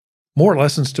More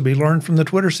lessons to be learned from the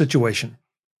Twitter situation.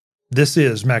 This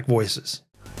is Mac Voices.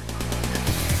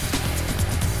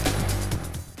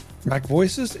 Mac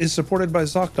Voices is supported by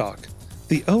ZocDoc,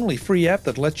 the only free app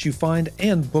that lets you find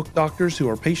and book doctors who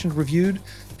are patient-reviewed,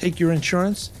 take your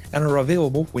insurance, and are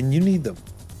available when you need them.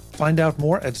 Find out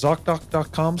more at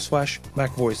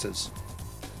ZocDoc.com/MacVoices.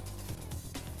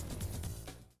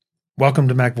 Welcome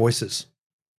to Mac Voices.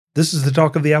 This is the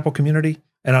talk of the Apple community,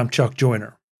 and I'm Chuck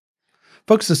Joyner.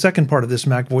 Folks, the second part of this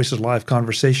Mac Voices Live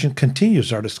conversation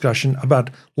continues our discussion about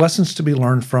lessons to be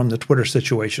learned from the Twitter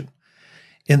situation.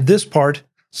 In this part,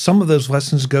 some of those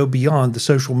lessons go beyond the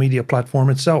social media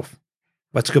platform itself.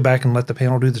 Let's go back and let the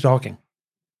panel do the talking.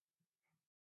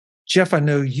 Jeff, I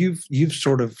know you've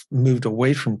sort of moved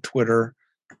away from Twitter,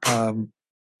 and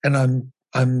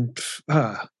You're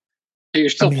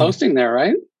still posting there,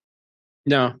 right?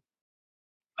 No.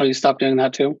 Oh, you stopped doing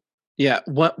that too? Yeah.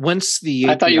 Once the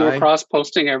API, I thought you were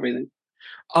cross-posting everything.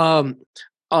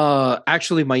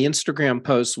 Actually, my Instagram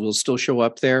posts will still show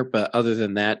up there, but other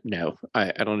than that, no.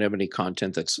 I don't have any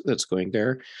content that's going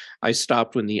there. I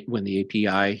stopped when the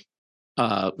API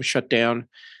was shut down,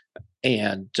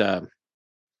 and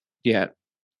yeah,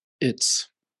 it's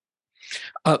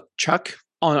Chuck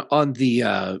on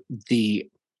the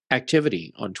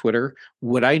activity on Twitter.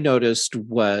 What I noticed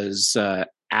was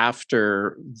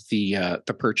after the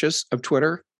purchase of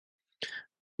Twitter,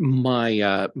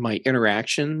 my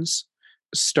interactions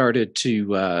started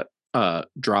to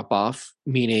drop off,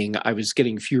 meaning I was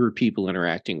getting fewer people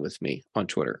interacting with me on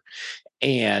Twitter,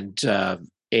 and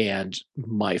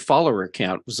my follower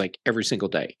count was like every single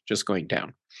day just going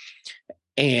down.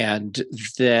 And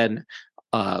then,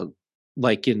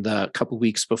 like in the couple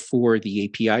weeks before the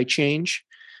API change,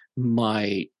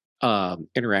 my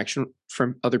interaction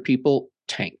from other people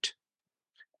tanked,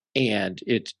 and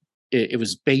it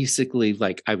was basically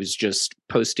like I was just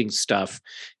posting stuff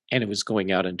and it was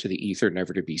going out into the ether,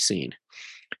 never to be seen.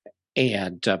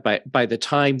 And by the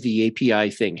time the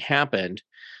API thing happened,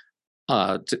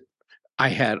 I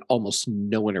had almost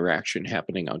no interaction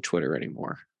happening on Twitter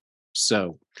anymore.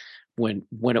 So when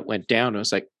it went down, I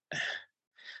was like,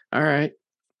 all right,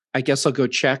 I guess I'll go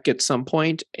check at some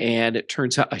point. And it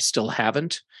turns out I still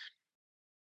haven't.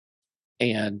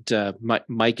 And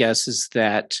my guess is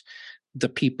that the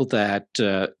people that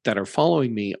are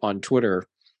following me on Twitter,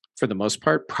 for the most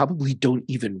part, probably don't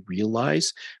even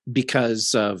realize,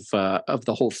 because of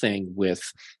the whole thing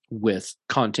with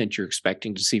content you're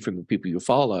expecting to see from the people you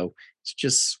follow, it's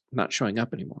just not showing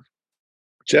up anymore.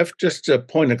 Jeff, just a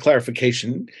point of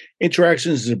clarification.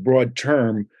 Interactions is a broad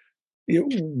term.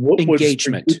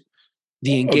 Engagement.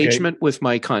 The engagement with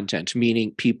my content,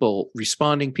 meaning people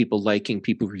responding, people liking,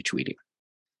 people retweeting.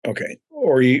 Okay.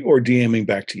 Or DMing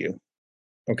back to you.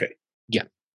 Okay. Yeah.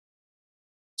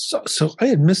 So I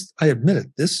admit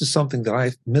it. This is something that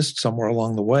I missed somewhere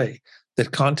along the way,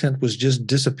 that content was just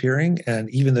disappearing, and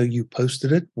even though you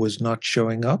posted it, was not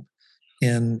showing up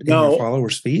in your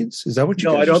followers' feeds. Is that what you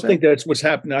guys No, I don't saying? think that's what's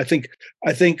happening. I think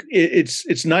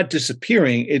it's not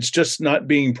disappearing. It's just not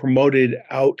being promoted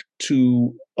out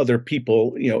to other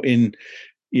people, that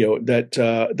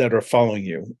are following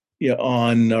you,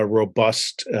 on a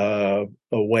robust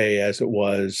way as it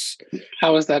was.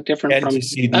 How is that different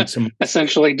from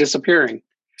essentially disappearing?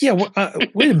 Yeah. Well,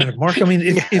 wait a minute, Mark. I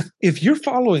mean, if you're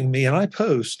following me and I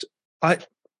post,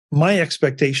 my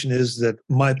expectation is that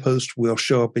my post will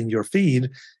show up in your feed,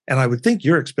 and I would think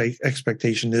your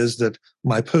expectation is that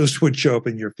my post would show up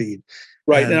in your feed.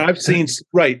 Right, and I've seen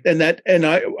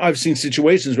I've seen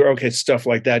situations where stuff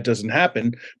like that doesn't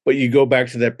happen, but you go back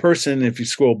to that person. If you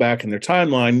scroll back in their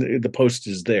timeline, the post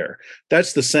is there.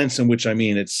 That's the sense in which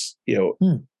it's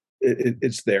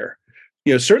it's there.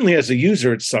 Certainly as a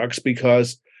user, it sucks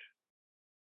because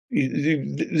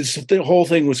the whole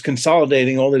thing was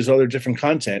consolidating all this other different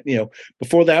content.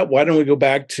 Before that, why don't we go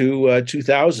back to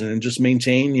 2000 and just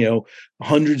maintain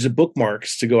hundreds of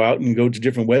bookmarks to go out and go to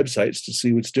different websites to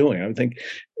see what's doing? I think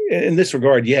in this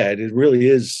regard, it really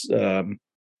is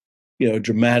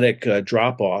dramatic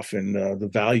drop off in the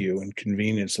value and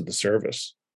convenience of the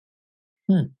service.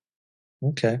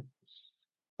 Okay,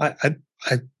 I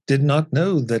did not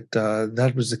know that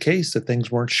that was the case, that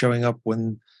things weren't showing up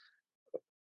when.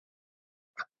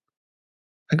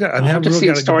 I've just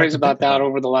seen stories about that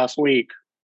over the last week.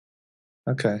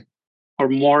 Okay. Or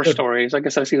more stories. I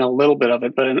guess I've seen a little bit of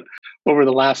it, but over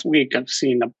the last week, I've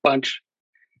seen a bunch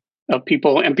of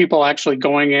people actually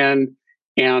going in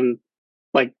and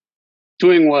like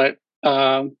doing what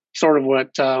Mark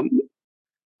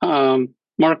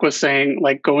was saying,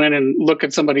 like go in and look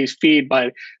at somebody's feed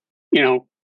by,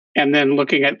 and then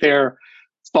looking at their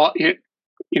thought,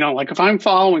 like if I'm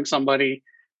following somebody,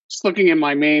 just looking in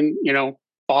my main,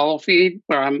 follow feed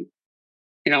where I'm,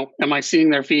 am I seeing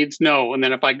their feeds? No. And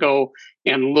then if I go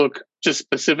and look just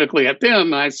specifically at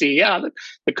them, I see,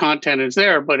 the content is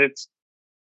there, but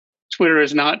Twitter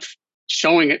is not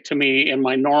showing it to me in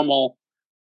my normal,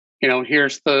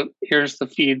 here's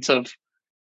the feeds of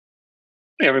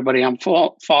everybody I'm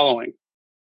following.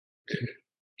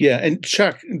 Yeah, and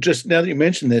Chuck, just now that you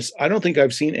mentioned this, I don't think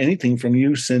I've seen anything from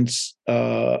you since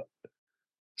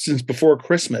before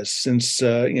Christmas. Since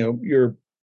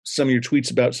some of your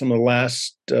tweets about some of the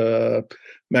last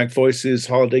Mac Voices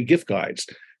holiday gift guides.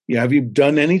 Yeah, have you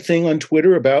done anything on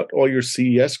Twitter about all your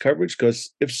CES coverage?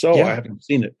 Because if so, I haven't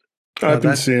seen it. I've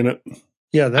been seeing it.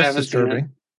 Yeah, that's disturbing.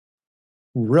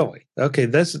 Really? Okay,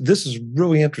 this is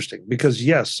really interesting because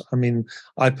yes, I mean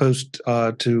I post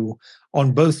on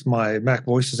both my Mac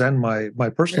Voices and my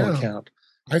personal account.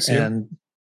 I see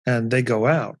and they go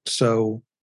out. So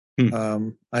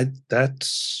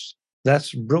that's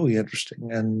really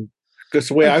interesting. And because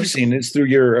the way I've seen it is through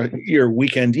your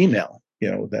weekend email,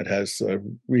 that has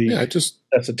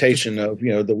recitation of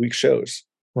the week shows.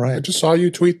 Right. I just saw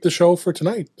you tweet the show for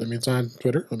tonight. I mean, it's on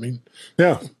Twitter. I mean,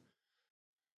 yeah.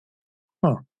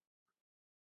 Huh.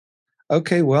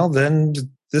 Okay, well then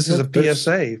this is a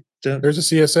PSA. There's a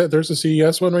CSS. There's a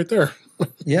CES one right there.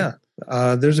 Yeah,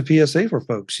 there's a PSA for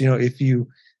folks. If you,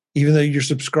 even though you're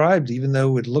subscribed, even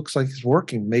though it looks like it's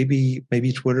working, maybe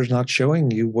Twitter's not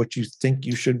showing you what you think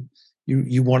you should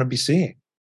you want to be seeing.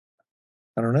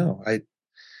 I don't know.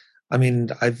 I mean,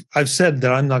 I've said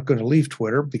that I'm not going to leave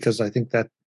Twitter because I think that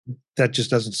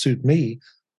just doesn't suit me.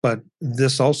 But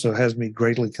this also has me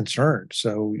greatly concerned.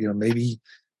 So maybe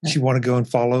you want to go and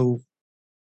follow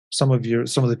some of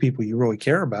the people you really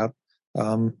care about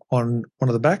on one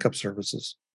of the backup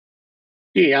services.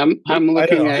 Yeah, I'm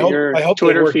looking at your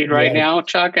Twitter feed right now,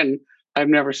 Chuck, and I've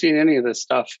never seen any of this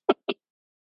stuff.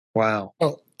 Wow.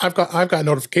 Oh, I've got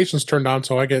notifications turned on,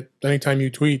 so I get anytime you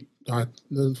tweet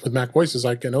with Mac Voices,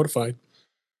 I get notified.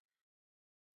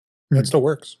 That still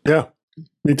works. Yeah,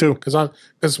 me too.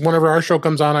 Because whenever our show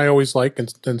comes on, I always like and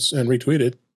retweet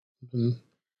it.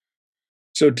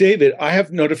 So, David, I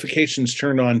have notifications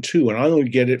turned on too, and I only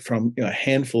get it from a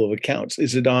handful of accounts.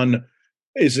 Is it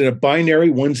a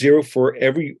binary 10 for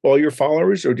all your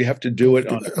followers, or do you have to do it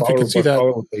on a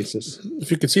follower basis?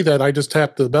 If you could see that, I just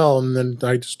tap the bell and then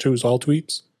I just choose all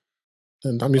tweets,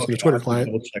 and I'm using the Twitter client.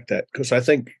 I'll check that because I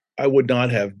think I would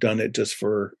not have done it just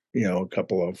for a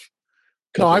couple of.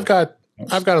 No, I've got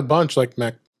a bunch like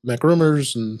Mac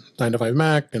Rumors and 9 to 5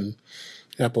 Mac and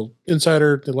Apple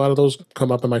Insider. A lot of those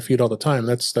come up in my feed all the time.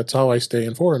 That's how I stay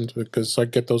informed because I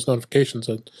get those notifications.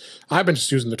 And I've been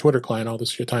just using the Twitter client all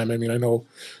this time. I mean, I know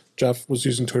Jeff was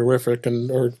using Twitterrific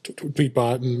or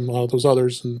Tweetbot and a lot of those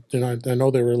others, and I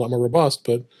know they were a lot more robust.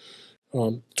 But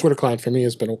Twitter client for me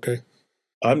has been okay.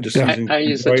 I'm just using. I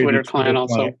use the Twitter client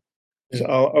also. So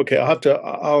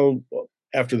I'll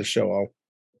after the show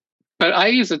But I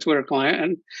use the Twitter client,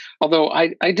 and although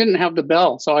I didn't have the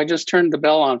bell, so I just turned the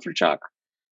bell on for Chuck.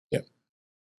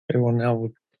 Okay, well, now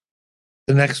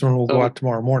the next one will go out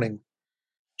tomorrow morning,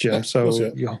 Jim. Yeah,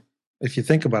 so if you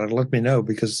think about it, let me know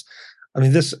because I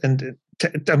mean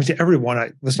to everyone.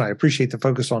 I appreciate the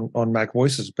focus on Mac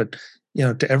Voices, but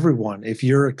to everyone, if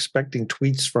you're expecting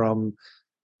tweets from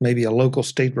maybe a local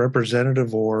state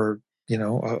representative or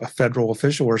a federal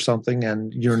official or something,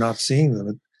 and you're not seeing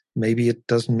them, maybe it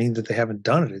doesn't mean that they haven't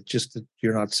done it. It's just that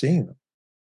you're not seeing them.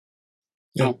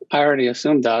 No, I already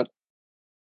assumed that.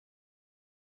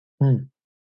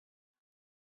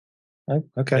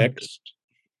 Okay. Next.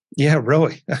 Yeah,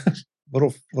 really.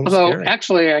 little Although scary.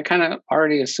 actually, I kind of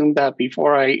already assumed that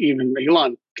before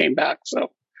Elon came back.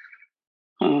 So,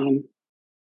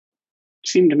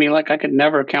 seemed to me like I could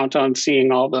never count on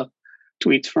seeing all the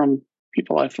tweets from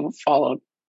people I followed.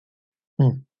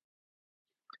 Well,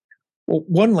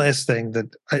 one last thing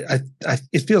that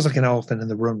it feels like an elephant in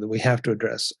the room that we have to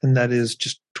address, and that is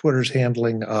just Twitter's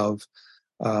handling of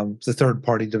the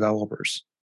third-party developers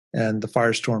and the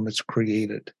firestorm it's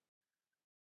created.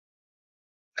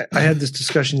 I had this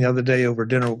discussion the other day over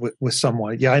dinner with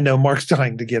someone. Yeah, I know Mark's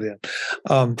dying to get in.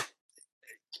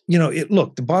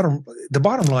 Look, the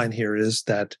bottom line here is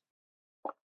that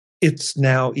it's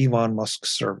now Elon Musk's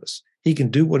service. He can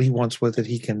do what he wants with it.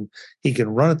 He can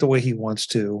run it the way he wants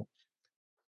to.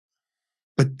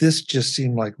 But this just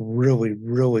seemed like really,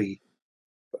 really,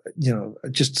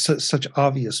 just such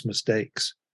obvious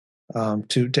mistakes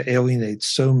to alienate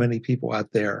so many people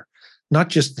out there, not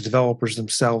just the developers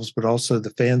themselves, but also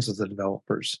the fans of the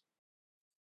developers.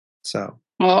 So,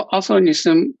 well, also when you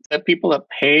assume that people that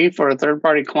pay for a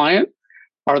third-party client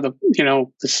are the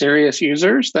serious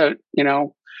users that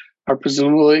are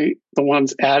presumably the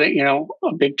ones adding,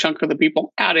 a big chunk of the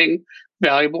people adding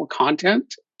valuable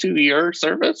content to your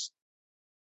service,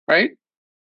 right?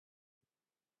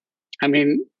 I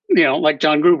mean, like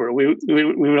John Gruber, we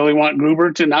really want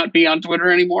Gruber to not be on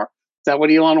Twitter anymore. Is that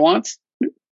what Elon wants?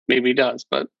 Maybe he does,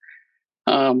 but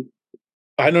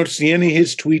I don't see any of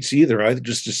his tweets either. I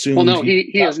just assumed. Well, no,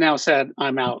 he has now said,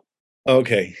 "I'm out."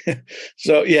 Okay,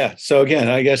 so yeah, so again,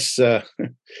 I guess,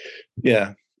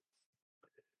 yeah.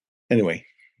 Anyway,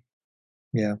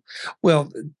 yeah.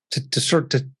 Well,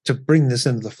 to bring this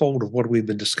into the fold of what we've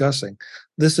been discussing,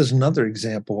 this is another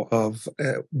example of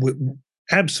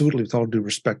absolutely, with all due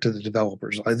respect to the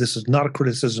developers, this is not a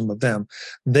criticism of them.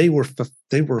 They were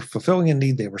fulfilling a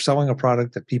need. They were selling a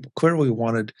product that people clearly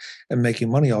wanted and making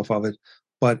money off of it.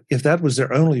 But if that was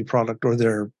their only product or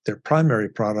their primary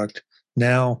product,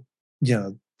 now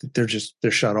they're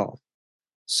shut off.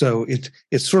 So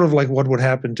it's sort of like what would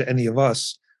happen to any of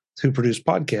us who produce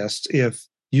podcasts if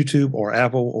YouTube or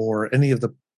Apple or any of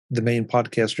the main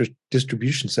podcast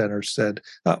distribution centers said,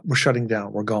 we're shutting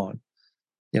down, we're gone.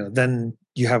 Then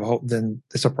you have then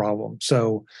it's a problem.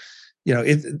 So,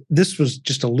 this was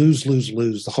just a lose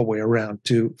the whole way around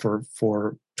for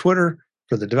Twitter,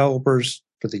 for the developers,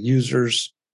 for the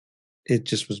users. It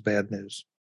just was bad news.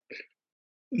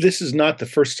 This is not the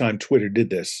first time Twitter did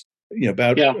this. I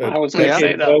was going to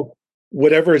say that.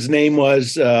 Whatever his name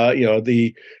was,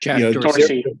 the Jack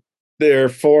Dorsey. Their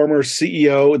former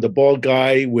CEO, the bald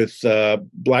guy with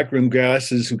black rimmed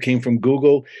glasses who came from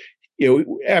Google.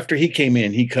 After he came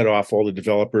in, he cut off all the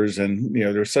developers, and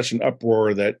there was such an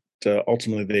uproar that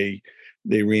ultimately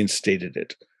they reinstated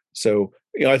it. So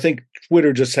I think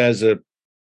Twitter just has a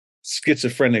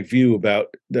schizophrenic view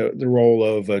about the role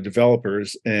of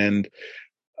developers, and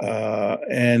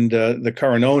the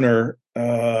current owner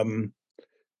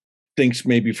thinks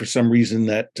maybe for some reason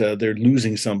that they're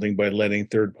losing something by letting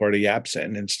third-party apps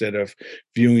in instead of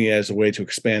viewing it as a way to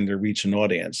expand their reach and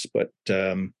audience. But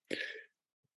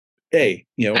hey,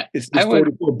 it's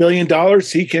 $44 billion.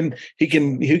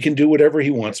 He can do whatever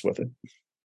he wants with it.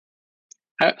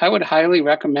 I would highly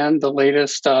recommend the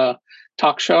latest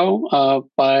talk show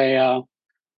by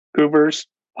Gruber's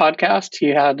podcast. He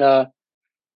had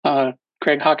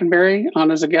Craig Hockenberry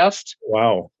on as a guest.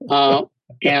 Wow.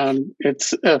 And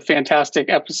it's a fantastic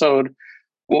episode,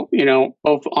 both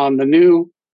on the new,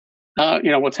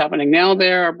 what's happening now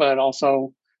there, but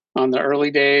also on the early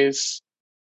days.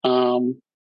 The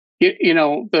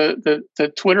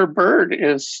Twitter bird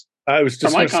is I was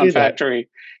just from Icon Factory.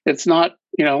 It's not,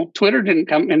 Twitter didn't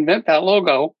come invent that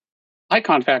logo.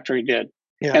 Icon Factory did.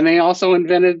 Yeah. And they also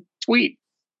invented tweet.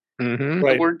 Mm-hmm.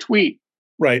 The word tweet.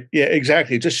 Right. Yeah,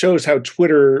 exactly. It just shows how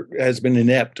Twitter has been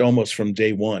inept almost from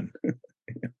day one.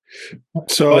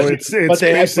 So but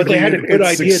they had a good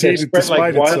idea that spread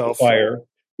like wildfire,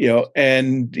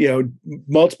 and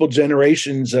multiple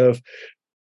generations of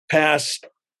past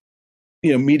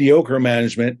mediocre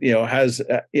management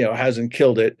hasn't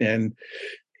killed it, and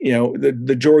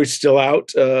the jury's still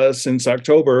out since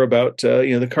October about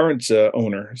the current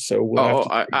owner. So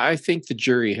I think the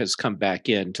jury has come back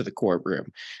into the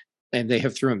courtroom, and they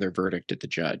have thrown their verdict at the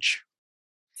judge.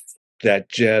 That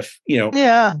Jeff,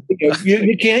 yeah,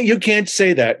 you can't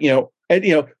say that,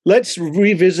 and let's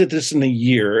revisit this in a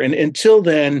year, and until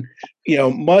then,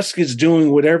 Musk is doing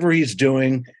whatever he's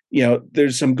doing.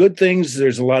 There's some good things,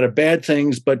 there's a lot of bad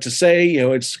things, but to say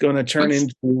it's going to turn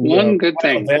into one good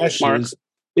thing, Mark,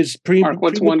 is Mark,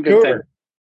 what's one good thing?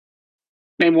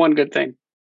 Name one good thing.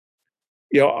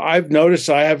 I've noticed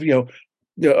I have a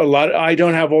lot. I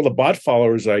don't have all the bot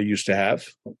followers I used to have,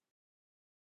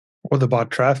 or the bot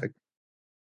traffic.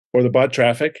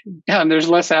 Yeah, and there's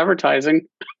less advertising.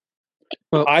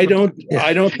 Well, I don't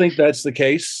think that's the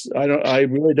case. I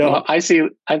really don't. Well, I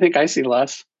think I see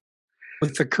less.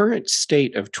 With the current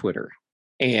state of Twitter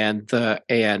and the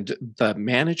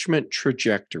management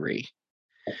trajectory,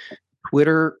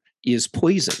 Twitter is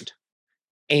poisoned.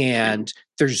 And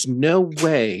there's no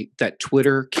way that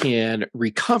Twitter can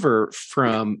recover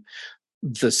from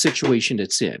the situation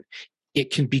it's in. It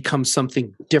can become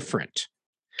something different.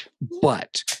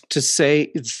 But to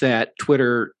say that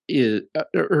Twitter is,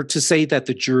 or to say that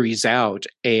the jury's out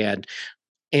and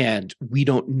we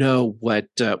don't know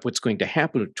what's going to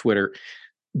happen with Twitter,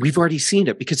 we've already seen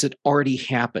it because it already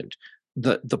happened.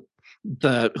 The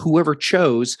whoever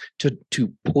chose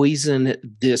to poison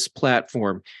this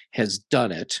platform has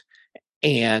done it,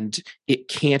 and it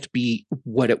can't be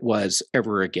what it was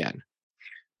ever again.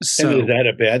 So, and is that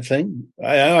a bad thing?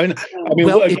 I mean,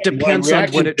 well, it depends on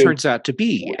what it turns out to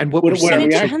be, and what we're seeing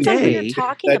today.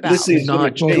 This is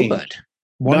not good.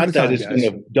 not that it's going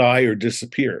to die or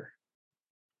disappear.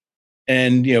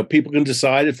 And, people can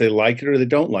decide if they like it or they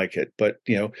don't like it. But,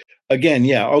 again,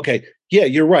 okay. Yeah,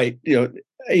 you're right.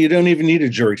 You don't even need a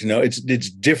jury to know. It's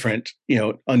different,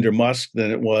 under Musk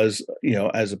than it was,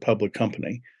 as a public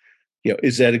company.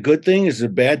 Is that a good thing? Is it a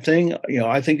bad thing?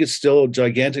 I think it's still a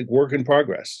gigantic work in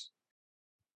progress.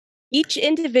 Each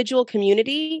individual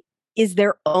community is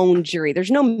their own jury. There's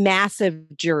no massive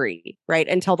jury, right?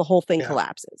 Until the whole thing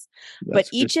collapses. But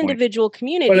each individual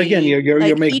community. But again,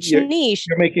 you're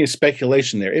making a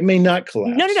speculation there. It may not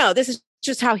collapse. No. This is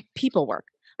just how people work.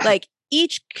 Like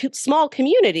each small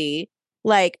community,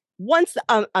 like once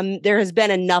there has been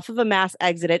enough of a mass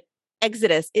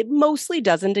exodus, it mostly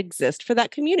doesn't exist for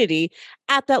that community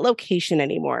at that location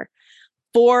anymore.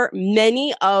 For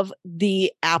many of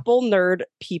the Apple nerd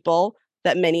people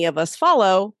that many of us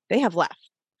follow, they have left.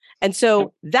 And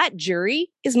so that jury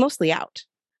is mostly out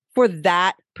for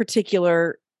that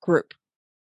particular group.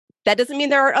 That doesn't mean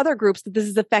there are other groups that this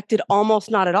has affected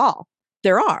almost not at all.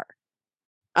 There are.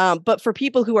 But for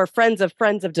people who are friends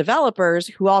of developers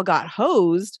who all got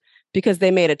hosed because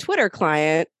they made a Twitter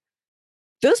client,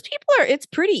 those people it's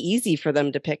pretty easy for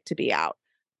them to pick to be out.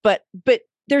 But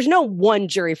there's no one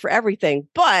jury for everything.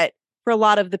 But for a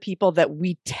lot of the people that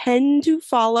we tend to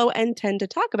follow and tend to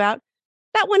talk about,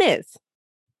 that one is.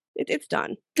 It's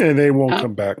done. And they won't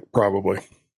come back, probably.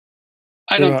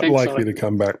 I don't think so. Likely to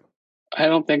come back. I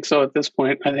don't think so at this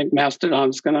point. I think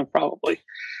Mastodon's going to probably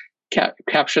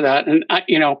capture that. And,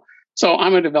 so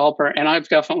I'm a developer, and I've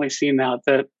definitely seen that,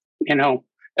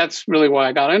 that's really why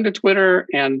I got into Twitter,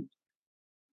 and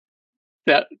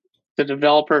that the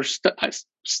developer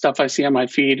stuff I see on my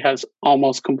feed has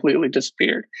almost completely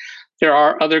disappeared. There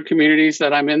are other communities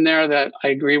that I'm in there that I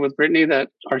agree with Brittany that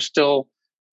are still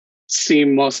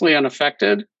seem mostly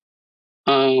unaffected,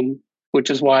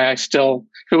 which is why if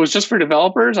it was just for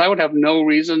developers, I would have no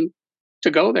reason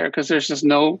to go there because there's just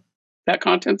that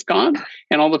content's gone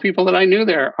and all the people that I knew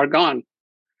there are gone.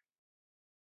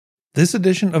 This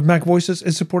edition of Mac Voices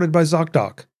is supported by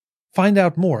ZocDoc. Find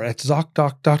out more at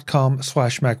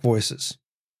ZocDoc.com/MacVoices.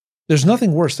 There's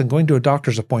nothing worse than going to a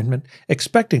doctor's appointment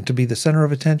expecting to be the center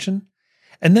of attention,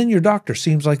 and then your doctor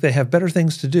seems like they have better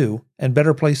things to do and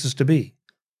better places to be.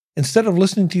 Instead of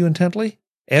listening to you intently,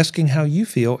 asking how you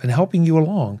feel, and helping you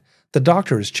along, the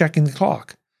doctor is checking the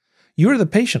clock. You're the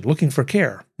patient looking for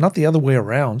care, not the other way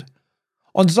around.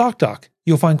 On ZocDoc,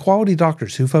 you'll find quality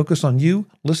doctors who focus on you,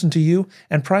 listen to you,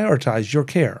 and prioritize your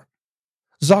care.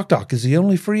 ZocDoc is the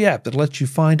only free app that lets you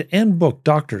find and book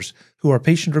doctors who are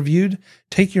patient-reviewed,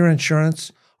 take your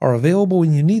insurance, are available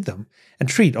when you need them, and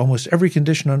treat almost every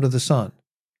condition under the sun.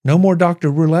 No more doctor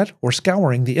roulette or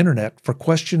scouring the internet for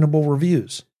questionable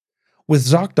reviews. With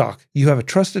ZocDoc, you have a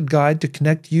trusted guide to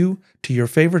connect you to your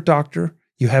favorite doctor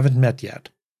you haven't met yet.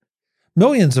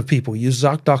 Millions of people use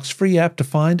ZocDoc's free app to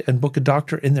find and book a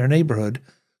doctor in their neighborhood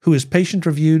who is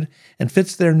patient-reviewed and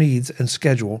fits their needs and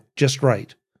schedule just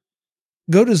right.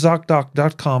 Go to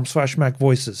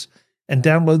ZocDoc.com/MacVoices and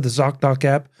download the ZocDoc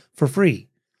app for free.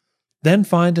 Then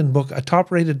find and book a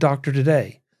top-rated doctor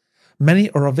today. Many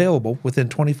are available within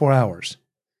 24 hours.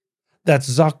 That's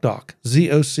ZocDoc,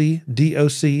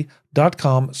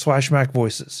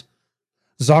 ZocDoc.com/MacVoices.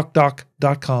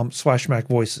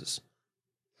 ZocDoc.com/MacVoices.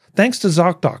 Thanks to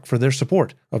ZocDoc for their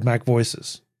support of Mac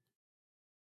Voices.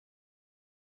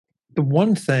 The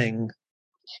one thing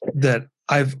that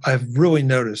I've really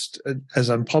noticed as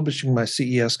I'm publishing my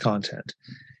CES content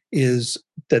is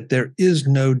that there is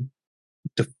no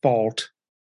default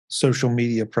social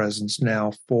media presence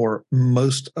now for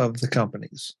most of the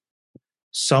companies.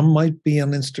 Some might be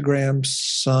on Instagram,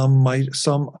 some might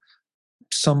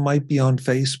be on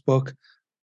Facebook.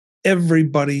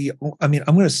 Everybody, I'm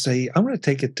going to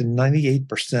take it to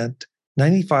 98%,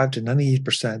 95 to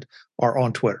 98% are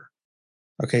on Twitter.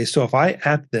 Okay, so if I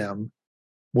 @ them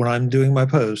when I'm doing my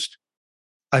post,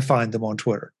 I find them on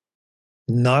Twitter.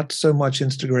 Not so much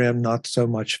Instagram, not so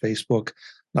much Facebook,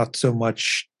 not so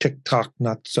much TikTok,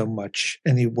 not so much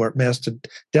anywhere.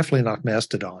 Definitely not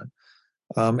Mastodon.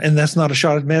 And that's not a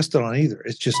shot at Mastodon either.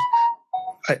 It's just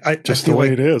just the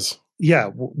way it is.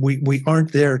 Yeah, we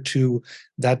aren't there to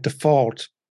that default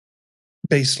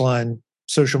baseline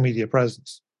social media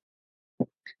presence,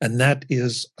 and that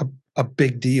is a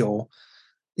big deal.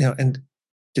 And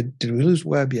did we lose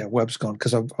Webb? Yeah, Webb's gone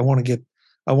because I want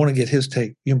to get his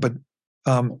take. But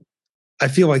I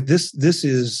feel like this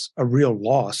is a real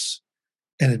loss,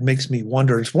 and it makes me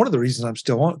wonder. It's one of the reasons I'm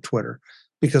still on Twitter,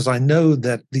 because I know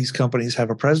that these companies have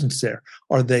a presence there.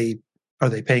 Are they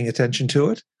paying attention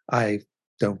to it? I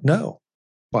don't know,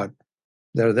 but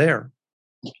they're there.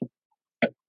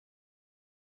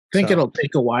 think it'll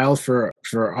take a while for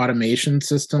automation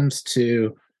systems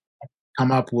to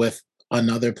come up with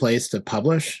another place to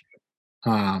publish.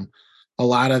 A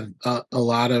lot of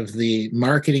the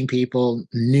marketing people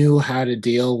knew how to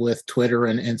deal with Twitter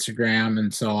and Instagram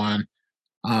and so on,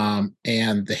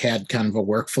 and they had kind of a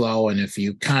workflow. And if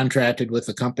you contracted with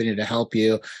a company to help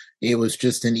you, it was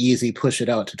just an easy push it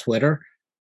out to Twitter.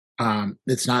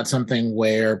 It's not something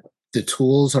where the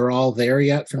tools are all there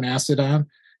yet for Mastodon.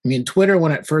 I mean, Twitter,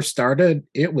 when it first started,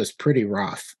 it was pretty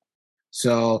rough.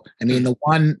 So, I mean, the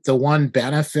one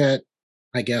benefit,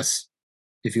 I guess,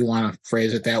 if you want to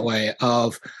phrase it that way,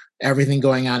 of everything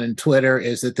going on in Twitter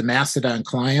is that the Mastodon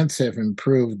clients have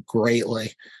improved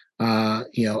greatly.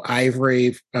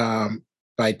 Ivory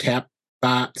by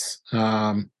Tapbots,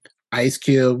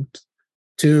 IceCube,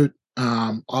 Toot,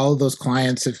 all of those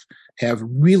clients have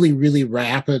really, really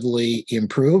rapidly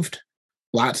improved.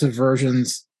 Lots of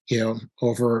versions,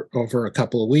 over a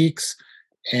couple of weeks,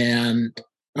 and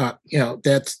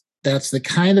that's the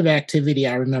kind of activity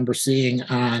I remember seeing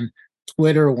on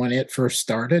Twitter when it first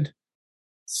started.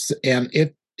 And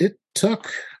it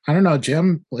took, I don't know,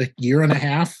 Jim, like a year and a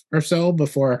half or so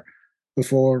before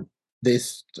they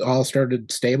all started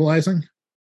stabilizing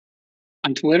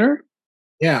on Twitter.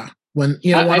 Yeah, when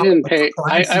I didn't pay.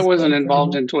 I wasn't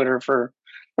involved in Twitter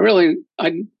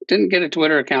I didn't get a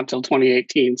Twitter account till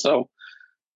 2018. So,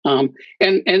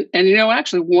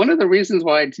 actually, one of the reasons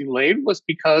why I delayed was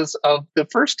because of the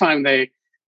first time they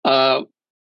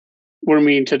were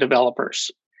mean to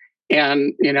developers.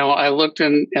 And, I looked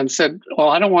and said, well,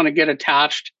 I don't want to get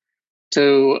attached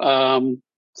to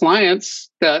clients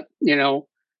that,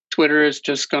 Twitter is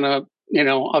just going to,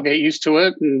 I'll get used to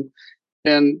it and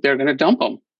then they're going to dump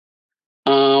them.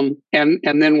 And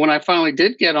then when I finally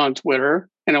did get on Twitter,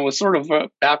 and it was sort of a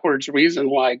backwards reason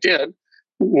why I did,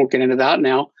 we won't get into that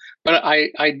now, but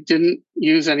I didn't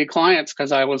use any clients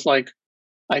because I was like,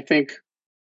 I think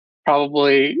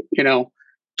probably,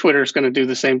 Twitter's going to do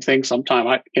the same thing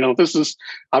sometime. This is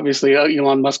obviously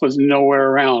Elon Musk was nowhere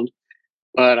around,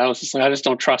 but I was just like, I just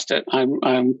don't trust it.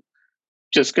 I'm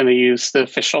just going to use the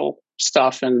official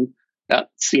stuff, and that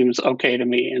seems okay to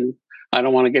me. And I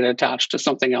don't want to get attached to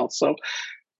something else. So,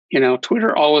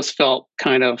 Twitter always felt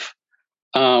kind of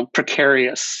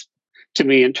precarious to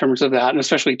me in terms of that, and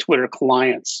especially Twitter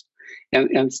clients.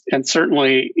 And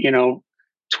certainly,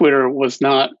 Twitter was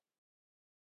not,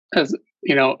 as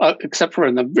except for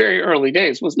in the very early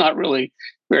days, was not really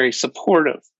very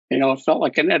supportive. It felt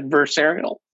like an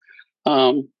adversarial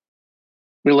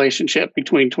relationship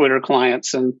between Twitter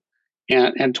clients and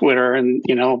Twitter, and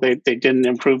they didn't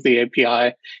improve the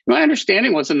API. My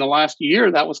understanding was in the last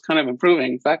year that was kind of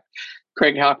improving. In fact,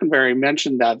 Craig Hockenberry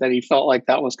mentioned that he felt like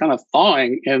that was kind of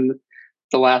thawing in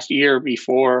the last year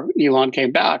before Elon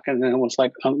came back, and then it was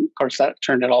like, of course, that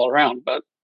turned it all around. But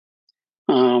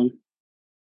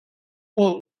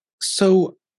well,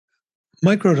 so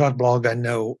Micro.blog, I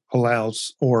know,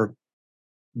 allows, or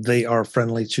they are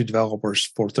friendly to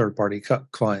developers for third-party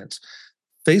clients.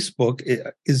 Facebook,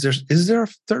 is there a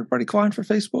third-party client for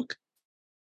Facebook?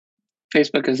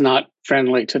 Facebook is not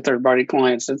friendly to third-party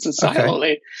clients. It's a silo.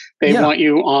 Okay. They want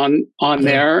you on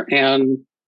there, and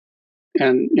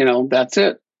that's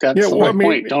it. That's the whole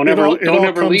point. Don't ever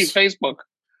leave Facebook.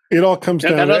 It all comes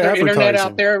down to advertising. Internet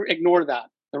out there, ignore that.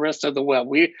 The rest of the web,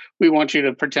 we want you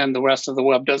to pretend the rest of the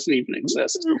web doesn't even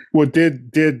exist. Well,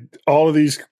 did all of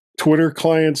these Twitter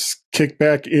clients kick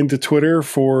back into Twitter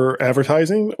for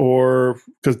advertising? Or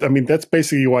because that's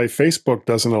basically why Facebook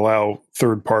doesn't allow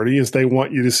third party, is they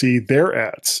want you to see their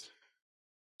ads.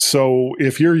 So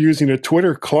if you're using a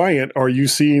Twitter client, are you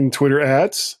seeing Twitter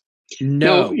ads?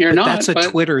 No, you're not. That's a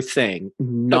Twitter thing,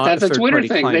 not that's a Twitter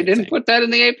thing. They didn't put that in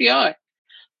the API.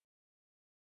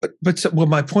 But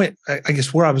my point, I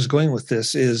guess where I was going with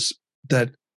this is that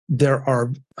there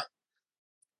are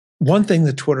one thing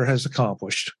that Twitter has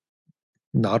accomplished,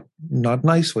 not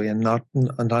nicely and not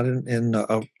in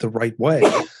the right way,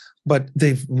 but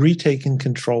they've retaken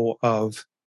control of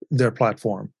their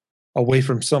platform away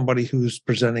from somebody who's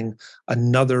presenting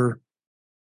another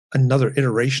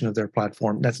iteration of their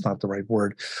platform. That's not the right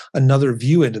word. Another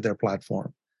view into their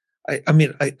platform.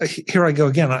 Here I go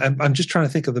again. I'm just trying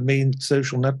to think of the main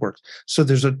social networks. So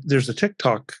there's a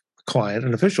TikTok client,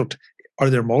 an official.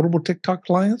 Are there multiple TikTok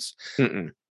clients?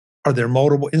 Mm-mm. Are there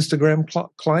multiple Instagram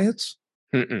clients?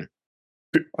 Mm-mm.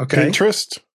 Okay.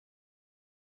 Pinterest?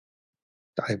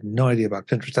 I have no idea about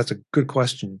Pinterest. That's a good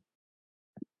question.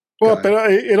 Well, but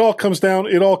it all comes down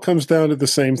to the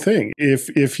same thing.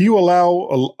 If you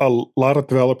allow a lot of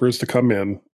developers to come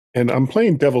in, and I'm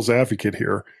playing devil's advocate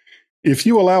here, if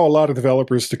you allow a lot of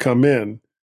developers to come in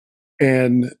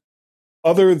and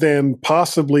other than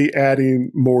possibly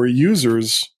adding more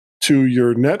users to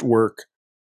your network,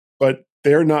 but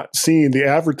they're not seeing the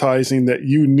advertising that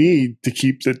you need to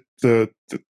keep the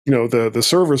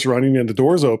servers running and the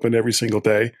doors open every single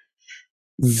day,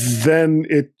 then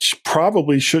it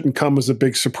probably shouldn't come as a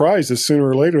big surprise that sooner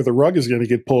or later the rug is going to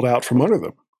get pulled out from under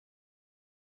them.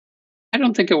 I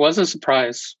don't think it was a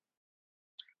surprise.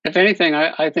 If anything,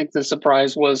 I think the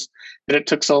surprise was that it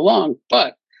took so long.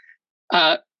 But,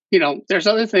 there's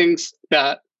other things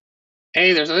that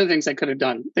they could have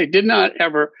done. They did not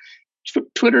ever,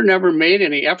 Twitter never made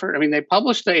any effort. I mean, they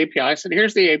published the API, said,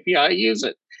 here's the API, use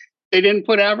it. They didn't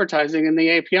put advertising in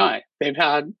the API. They've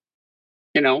had,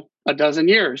 a dozen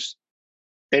years.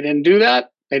 They didn't do that.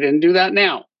 They didn't do that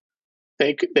now.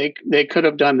 They could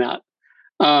have done that.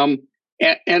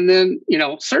 And then,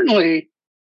 certainly,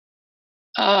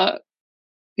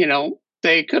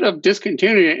 they could have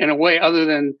discontinued it in a way other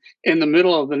than in the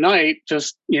middle of the night,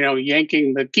 just,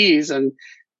 yanking the keys and,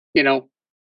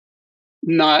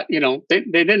 not, they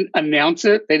didn't announce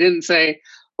it. They didn't say,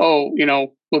 oh,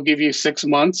 we'll give you 6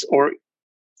 months or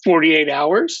 48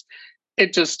 hours.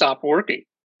 It just stopped working.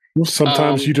 Well,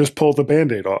 sometimes you just pull the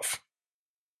Band-Aid off.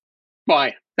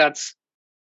 Why? That's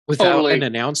without totally, an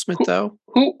announcement, though.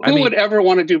 Who would ever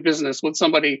want to do business with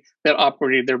somebody that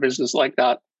operated their business like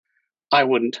that? I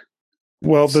wouldn't.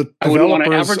 Well, I wouldn't want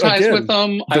to advertise with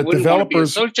them. I wouldn't want to be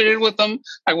associated with them.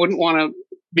 I wouldn't want to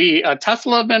be a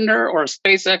Tesla vendor or a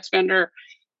SpaceX vendor.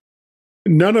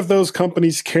 None of those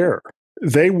companies care.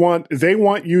 They want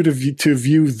you to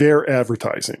view their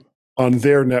advertising on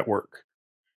their network.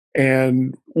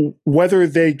 And whether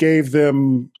they gave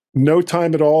them no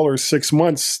time at all or 6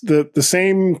 months, the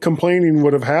same complaining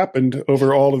would have happened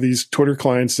over all of these Twitter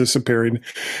clients disappearing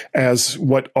as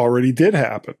what already did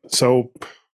happen. So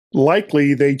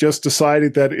likely they just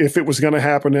decided that if it was going to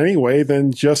happen anyway,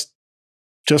 then just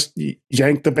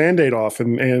yank the Band-Aid off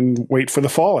and wait for the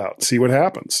fallout, see what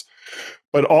happens.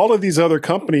 But all of these other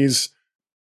companies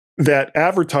that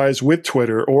advertise with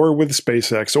Twitter or with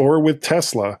SpaceX or with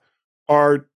Tesla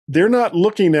they're not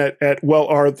looking at well,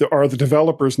 are the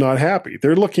developers not happy?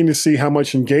 They're looking to see how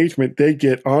much engagement they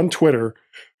get on Twitter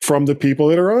from the people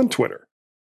that are on Twitter.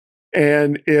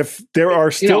 And if there are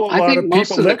still a lot of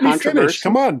people, let me finish.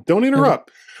 Come on, don't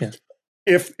interrupt. Yeah.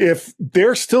 If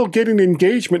they're still getting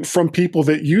engagement from people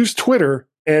that use Twitter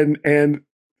and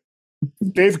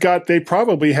they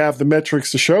probably have the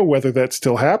metrics to show whether that's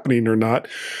still happening or not,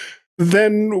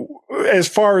 then as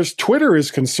far as Twitter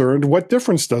is concerned, what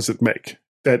difference does it make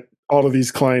that all of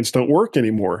these clients don't work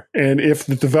anymore? And if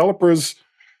the developers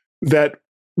that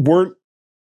weren't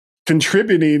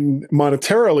contributing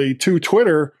monetarily to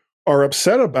Twitter are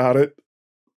upset about it,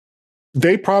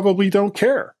 they probably don't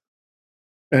care.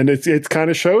 And it kind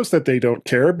of shows that they don't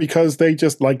care because they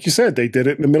just, like you said, they did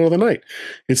it in the middle of the night.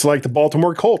 It's like the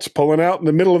Baltimore Colts pulling out in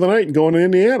the middle of the night and going to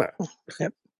Indiana.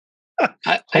 Yep.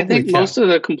 I think most of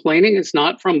the complaining is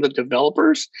not from the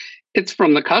developers. It's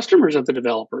from the customers of the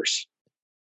developers.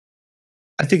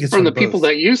 I think it's from the both. people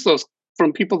that use those,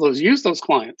 from people that use those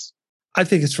clients. I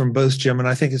think it's from both, Jim, and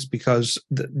I think it's because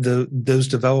the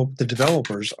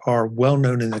developers are well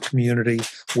known in the community,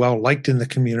 well liked in the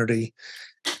community,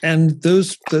 and the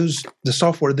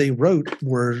software they wrote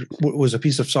was a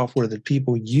piece of software that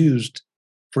people used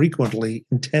frequently,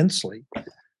 intensely.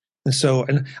 And so,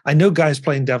 and I know Guy's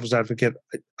playing devil's advocate,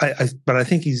 but I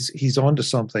think he's onto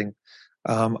something.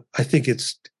 I think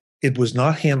it was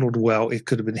not handled well. It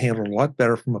could have been handled a lot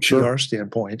better from a PR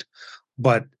standpoint.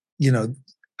 But,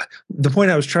 the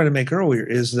point I was trying to make earlier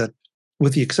is that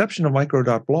with the exception of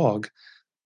micro.blog,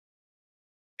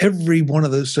 every one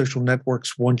of those social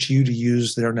networks wants you to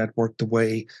use their network the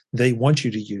way they want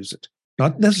you to use it.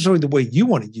 Not necessarily the way you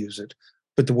want to use it,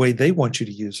 but the way they want you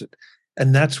to use it.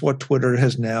 And that's what Twitter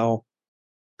has now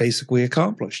basically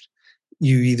accomplished.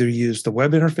 You either use the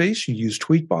web interface, you use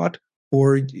Tweetbot,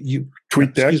 or you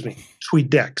TweetDeck,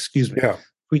 Yeah.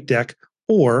 TweetDeck,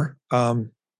 or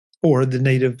the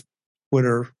native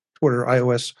Twitter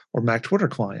iOS or Mac Twitter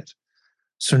client.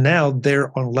 So now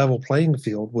they're on a level playing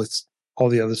field with all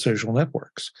the other social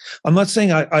networks. I'm not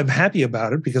saying I'm happy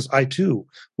about it because I too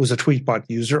was a Tweetbot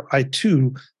user. I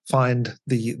too find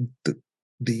the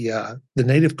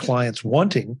native clients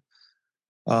wanting.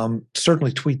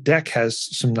 Certainly, TweetDeck has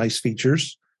some nice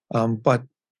features, but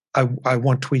I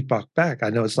want Tweetbot back. I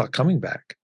know it's not coming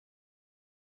back.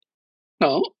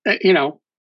 Well,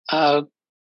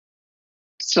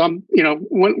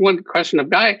 one question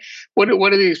of Guy, what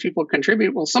do these people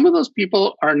contribute? Well, some of those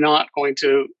people are not going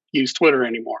to use Twitter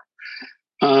anymore.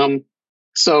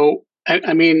 So I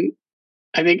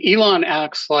think Elon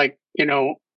acts like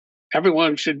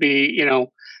everyone should be,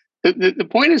 the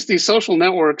point is these social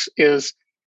networks is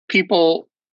people,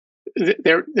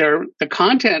 the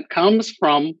content comes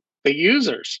from the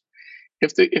users.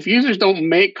 If users don't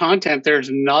make content, there's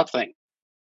nothing.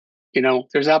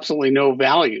 There's absolutely no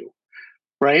value,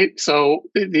 right? So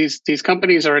these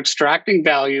companies are extracting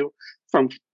value from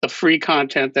the free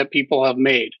content that people have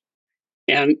made.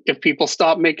 And if people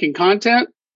stop making content,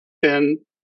 then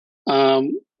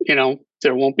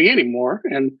there won't be any more.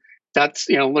 And that's,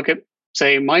 look at,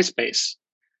 say, MySpace,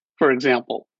 for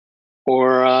example,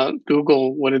 or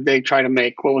Google. What did they try to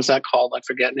make? What was that called? I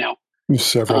forget now.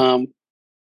 Several.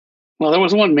 Well, there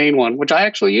was one main one, which I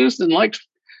actually used and liked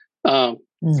for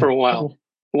a while.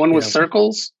 One was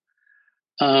Circles.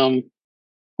 What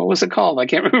was it called? I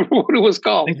can't remember what it was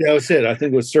called. I think that was it. I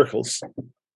think it was Circles.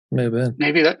 Maybe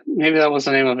that was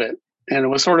the name of it. And it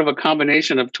was sort of a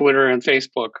combination of Twitter and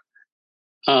Facebook.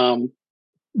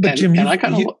 But Jim,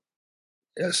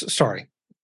 sorry.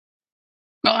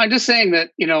 No, I'm just saying that,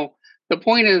 the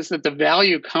point is that the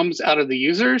value comes out of the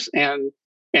users, and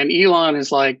Elon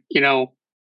is like,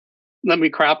 let me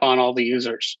crap on all the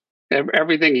users,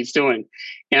 everything he's doing.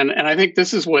 And I think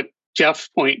this is what Jeff's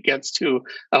point gets to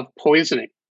of poisoning.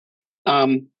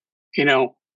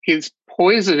 He's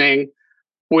poisoning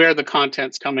where the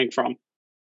content's coming from.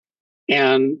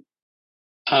 And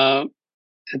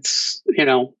it's,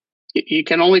 you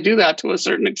can only do that to a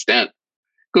certain extent.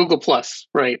 Google Plus,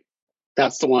 right?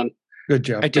 That's the one. Good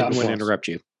job. I didn't want to interrupt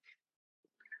you.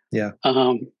 Yeah.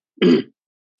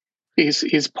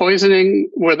 He's poisoning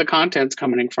where the content's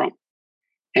coming from.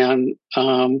 And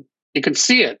you can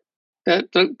see it.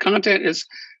 That the content is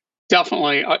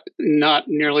definitely not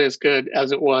nearly as good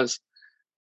as it was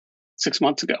 6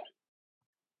 months ago.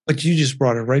 But you just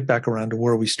brought it right back around to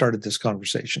where we started this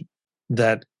conversation,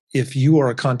 that if you are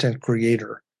a content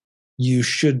creator, you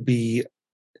should be,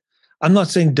 I'm not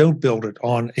saying don't build it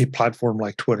on a platform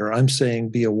like Twitter. I'm saying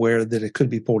be aware that it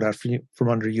could be pulled out from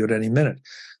under you at any minute,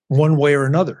 one way or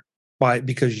another,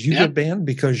 because you get banned,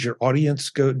 because your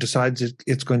audience decides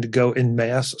it's going to go en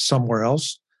masse somewhere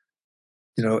else.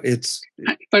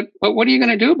 But what are you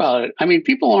going to do about it? I mean,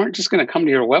 people aren't just going to come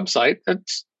to your website.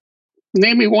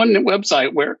 Name me one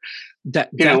website where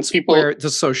that's where the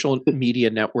social media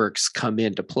networks come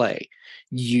into play.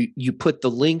 You put the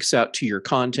links out to your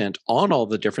content on all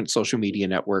the different social media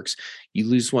networks. You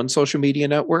lose one social media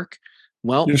network,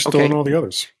 well, you're still on all the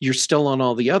others. You're still on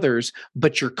all the others,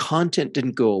 but your content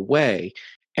didn't go away.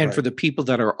 And for the people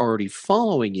that are already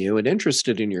following you and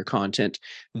interested in your content,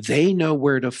 they know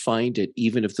where to find it,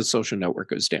 even if the social network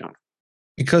goes down.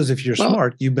 Because if you're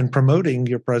smart, you've been promoting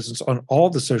your presence on all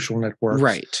the social networks.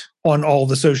 Right. On all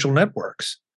the social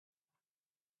networks.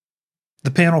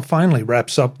 The panel finally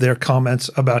wraps up their comments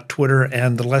about Twitter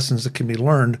and the lessons that can be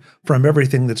learned from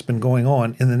everything that's been going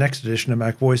on in the next edition of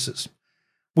Mac Voices.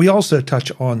 We also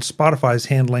touch on Spotify's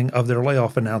handling of their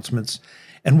layoff announcements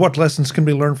and what lessons can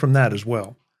be learned from that as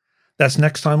well. That's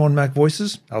next time on Mac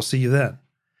Voices. I'll see you then.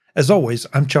 As always,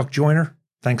 I'm Chuck Joyner.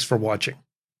 Thanks for watching.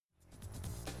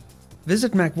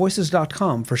 Visit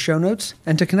MacVoices.com for show notes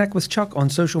and to connect with Chuck on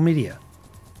social media.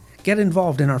 Get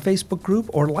involved in our Facebook group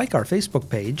or like our Facebook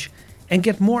page, and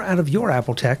get more out of your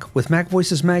Apple tech with Mac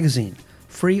Voices Magazine,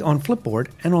 free on Flipboard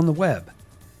and on the web.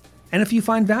 And if you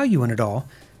find value in it all,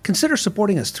 consider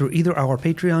supporting us through either our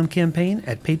Patreon campaign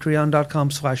at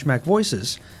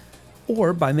patreon.com/MacVoices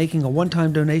or by making a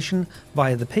one-time donation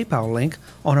via the PayPal link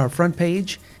on our front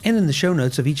page and in the show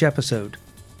notes of each episode.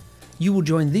 You will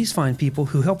join these fine people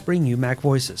who help bring you Mac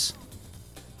Voices.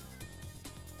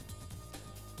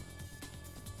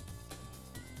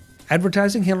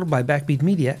 Advertising handled by Backbeat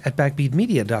Media at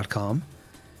backbeatmedia.com.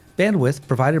 Bandwidth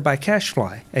provided by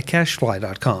CacheFly at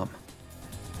cachefly.com.